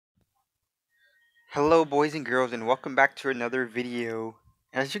Hello boys and girls and welcome back to another video.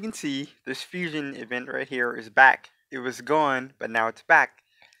 As you can see, this fusion event right here is back. It was gone, but now it's back.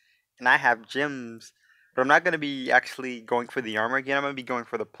 And I have gems. But I'm not going to be actually going for the armor again. I'm going to be going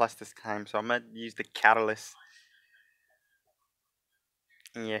for the plus this time. So I'm going to use the catalyst.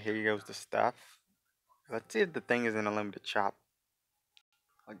 And yeah, here goes the stuff. Let's see if the thing is in a limited shop.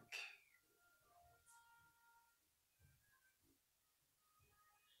 Like,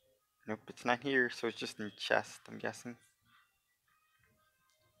 nope, it's not here. So it's just in chest, I'm guessing.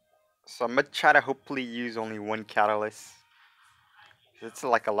 So I'm going to try to hopefully use only one catalyst. It's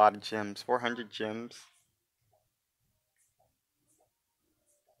like a lot of gems. 400 gems.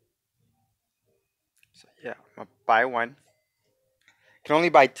 So yeah, I'm gonna buy one. Can only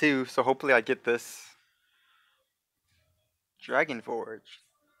buy two, so hopefully I get this Dragon Forge.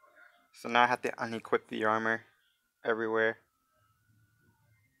 So now I have to unequip the armor everywhere.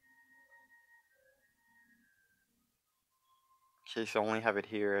 Okay, so I only have it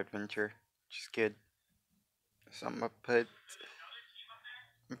here, adventure, which is good. So I'm gonna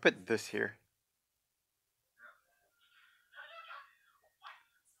put this here.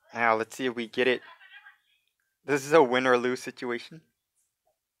 Now let's see if we get it. This is a win or lose situation.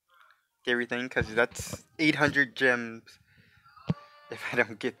 Get everything, cause that's 800 gems. If I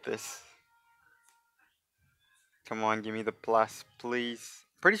don't get this, come on, give me the plus, please.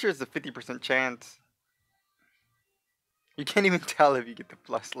 Pretty sure it's a 50% chance. You can't even tell if you get the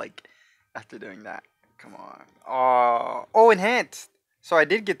plus, like, after doing that. Come on. Oh, enhanced. So I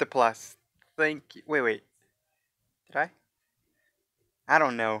did get the plus. Thank you. Wait. Did I? I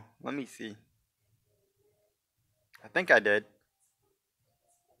don't know. Let me see. I think I did.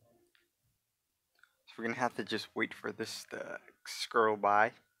 So we're gonna have to just wait for this to scroll by.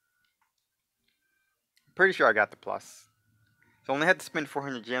 I'm pretty sure I got the plus. So I only had to spend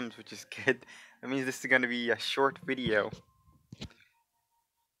 400 gems, which is good. That means this is gonna be a short video.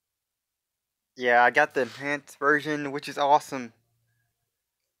 Yeah, I got the enhanced version, which is awesome.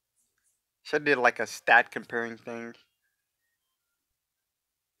 Should have did like a stat comparing thing.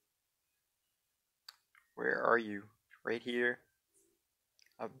 Where are you? Right here.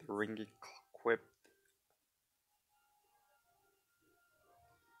 Of the ring equipped.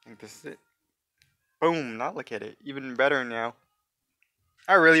 I think this is it. Boom! Now look at it. Even better now.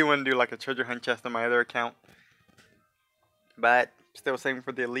 I really want to do like a treasure hunt chest on my other account. But still saving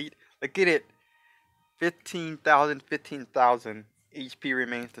for the elite. Look at it. 15,000, 15,000. HP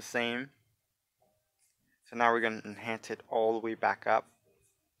remains the same. So now we're going to enhance it all the way back up.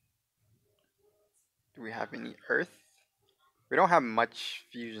 Do we have any earth? We don't have much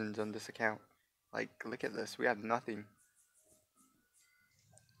fusions on this account. Like, look at this. We have nothing.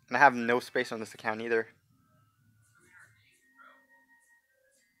 And I have no space on this account either.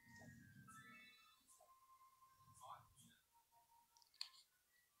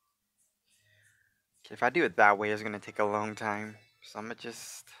 Okay, if I do it that way, it's going to take a long time. So I'm going to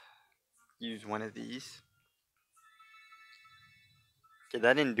just use one of these. Okay,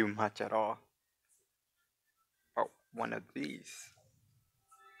 that didn't do much at all. Oh, one of these.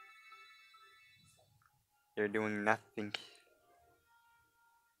 They're doing nothing.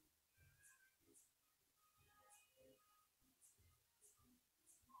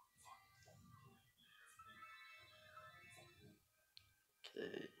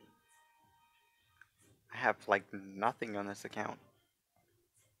 Okay. I have like nothing on this account.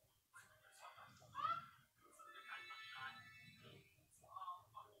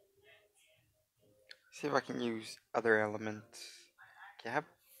 See if I can use other elements. Okay, I have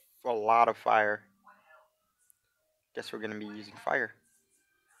a lot of fire. Guess we're gonna be using fire.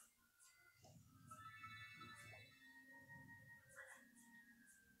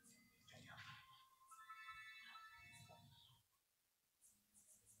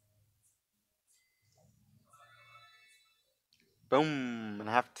 Boom! And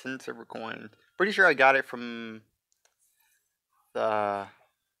I have 10 silver coins. Pretty sure I got it from the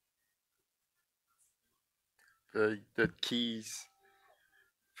the keys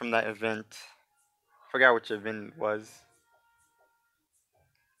from that event. Forgot which event it was.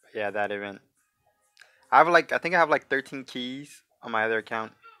 But yeah, that event. I think I have like 13 keys on my other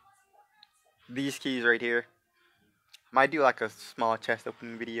account. These keys right here. Might do like a small chest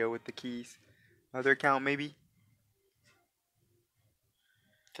opening video with the keys. Other account maybe.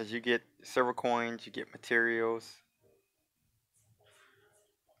 Because you get silver coins, you get materials.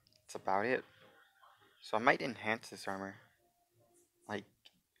 That's about it. So I might enhance this armor. Like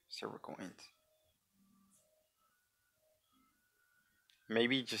silver coins.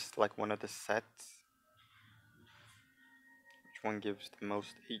 Maybe just like one of the sets. Which one gives the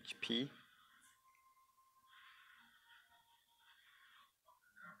most HP?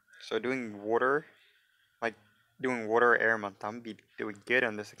 So doing water, like doing water air month, I'm be doing good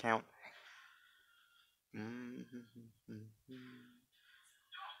on this account.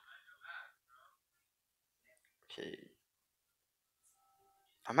 Okay.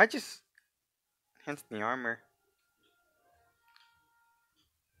 I might just enhance the armor.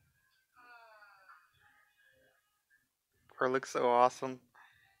 Or looks so awesome.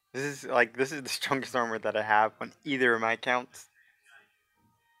 This is the strongest armor that I have on either of my accounts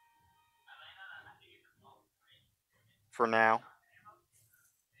for now.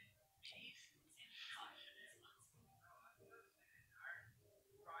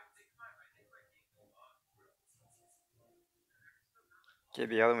 Okay,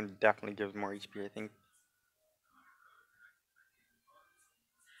 the other one definitely gives more HP, I think.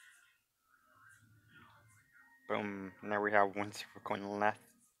 Boom. Now we have one silver coin left.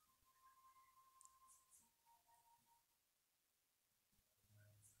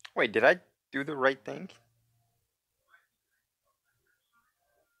 Wait, did I do the right thing?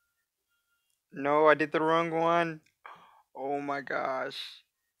 No, I did the wrong one. Oh my gosh.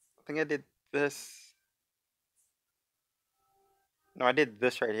 I think I did this. No, I did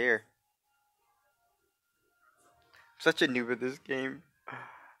this right here. I'm such a noob at this game.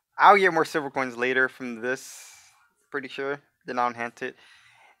 I'll get more silver coins later from this. Pretty sure. Then I'll enhance it.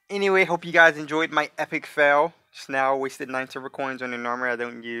 Anyway, hope you guys enjoyed my epic fail. Just now wasted 9 silver coins on an armor I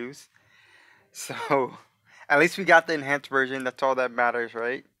don't use. So, at least we got the enhanced version. That's all that matters,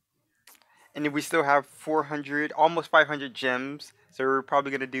 right? And we still have 400, almost 500 gems. So we're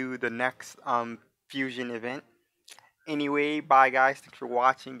probably gonna do the next fusion event. Anyway, bye guys. Thanks for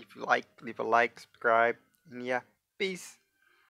watching. If you like, leave a like, subscribe, and yeah, peace.